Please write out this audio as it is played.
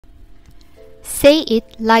Say it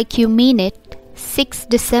like you mean it. 6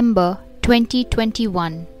 December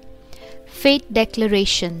 2021. Faith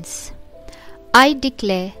Declarations. I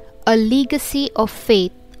declare a legacy of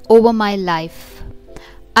faith over my life.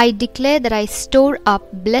 I declare that I store up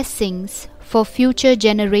blessings for future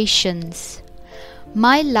generations.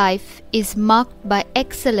 My life is marked by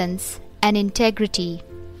excellence and integrity.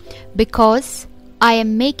 Because I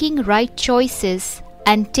am making right choices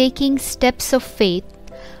and taking steps of faith,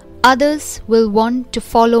 others will want to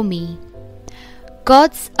follow me.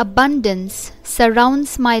 God's abundance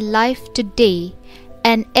surrounds my life today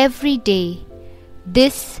and every day.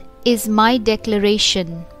 This is my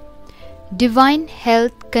declaration. Divine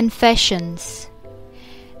Health Confessions.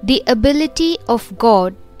 The ability of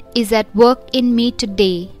God is at work in me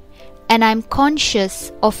today, and I'm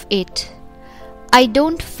conscious of it. I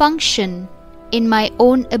don't function in my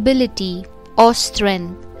own ability or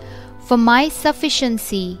strength, for my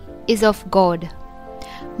sufficiency is of God.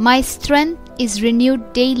 My strength is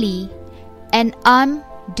renewed daily, and I'm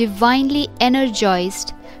divinely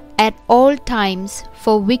energized at all times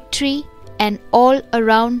for victory and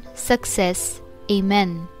all-around success.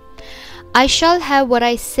 Amen. I shall have what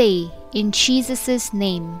I say in Jesus'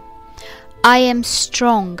 name. I am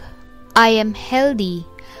strong. I am healthy.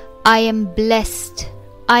 I am blessed.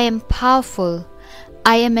 I am powerful.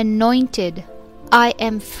 I am anointed. I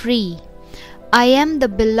am free. I am the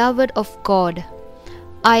beloved of God.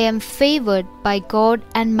 I am favored by God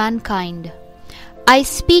and mankind. I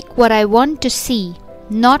speak what I want to see,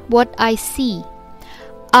 not what I see.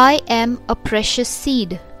 I am a precious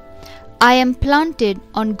seed. I am planted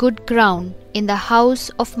on good ground in the house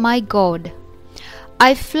of my God.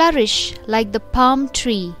 I flourish like the palm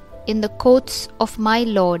tree in the courts of my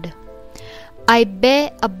Lord. I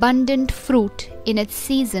bear abundant fruit in its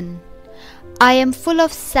season. I am full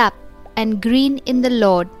of sap and green in the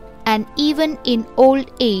Lord, and even in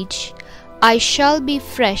old age I shall be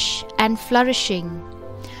fresh and flourishing.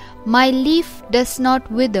 My leaf does not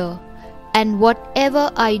wither, and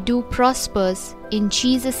whatever I do prospers in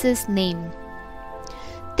Jesus' name.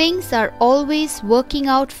 Things are always working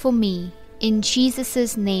out for me in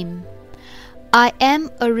Jesus' name. I am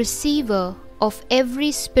a receiver of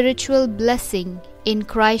every spiritual blessing in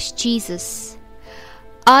Christ Jesus.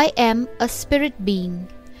 I am a spirit being.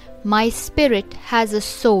 My spirit has a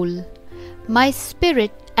soul. My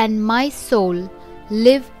spirit and my soul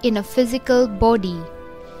live in a physical body.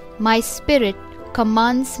 My spirit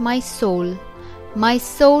commands my soul. My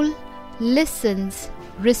soul listens,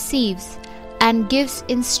 receives, and gives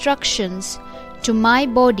instructions to my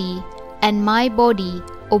body, and my body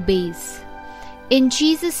obeys. In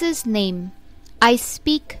Jesus' name, I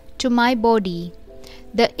speak to my body.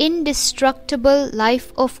 The indestructible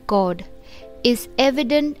life of God is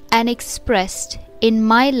evident and expressed in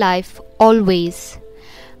my life always.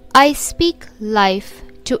 I speak life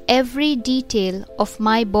to every detail of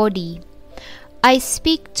my body. I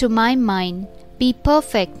speak to my mind, be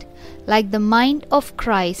perfect like the mind of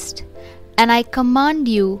Christ, and I command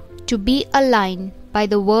you to be aligned by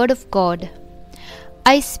the word of God.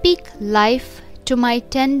 I speak life to my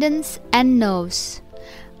tendons and nerves.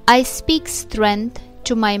 I speak strength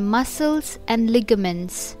to my muscles and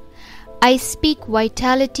ligaments. I speak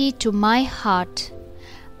vitality to my heart.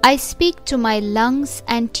 I speak to my lungs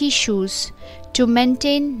and tissues to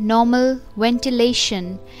maintain normal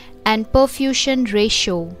ventilation and perfusion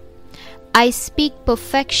ratio. I speak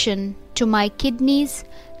perfection to my kidneys,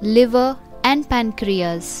 liver, and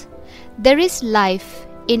pancreas. There is life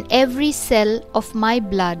in every cell of my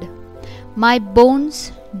blood. My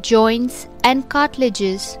bones, joints, and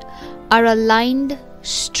cartilages are aligned,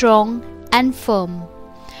 strong, and firm.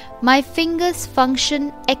 My fingers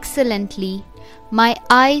function excellently. My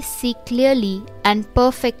eyes see clearly and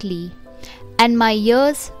perfectly, and my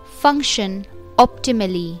ears function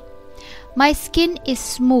optimally. My skin is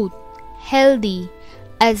smooth, healthy,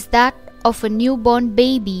 as that of a newborn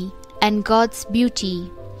baby, and God's beauty.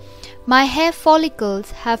 My hair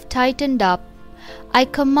follicles have tightened up. I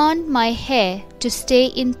command my hair to stay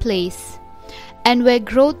in place, and where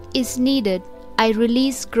growth is needed, I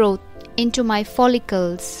release growth into my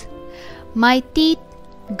follicles. My teeth,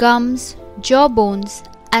 gums, jawbones,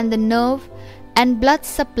 and the nerve and blood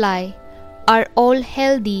supply are all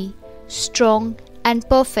healthy, strong, and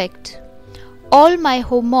perfect. All my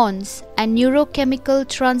hormones and neurochemical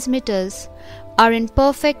transmitters are in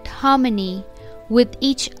perfect harmony with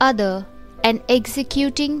each other and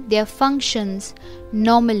executing their functions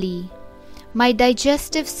normally. My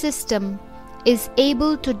digestive system is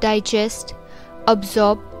able to digest,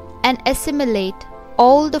 absorb, and assimilate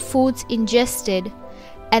all the foods ingested,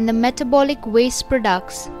 and the metabolic waste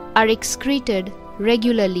products are excreted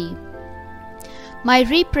regularly. My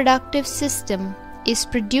reproductive system is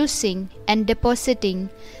producing and depositing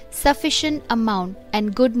sufficient amount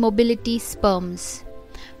and good mobility sperms.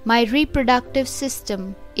 My reproductive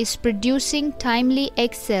system is producing timely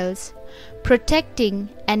egg cells, protecting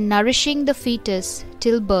and nourishing the fetus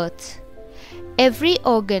till birth. Every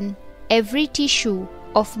organ, every tissue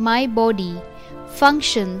of my body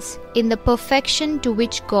functions in the perfection to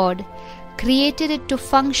which God created it to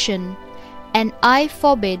function, and I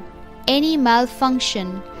forbid any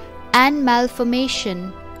malfunction and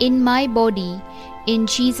malformation in my body in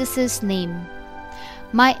Jesus' name.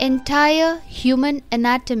 My entire human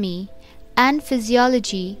anatomy and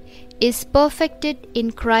physiology is perfected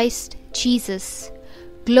in Christ Jesus.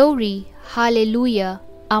 Glory, hallelujah,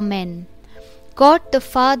 amen. God the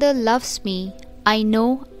Father loves me, I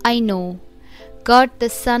know, I know. God the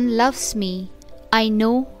Son loves me, I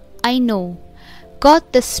know, I know. God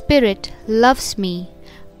the Spirit loves me,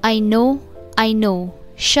 I know, I know.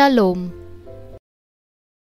 Shalom.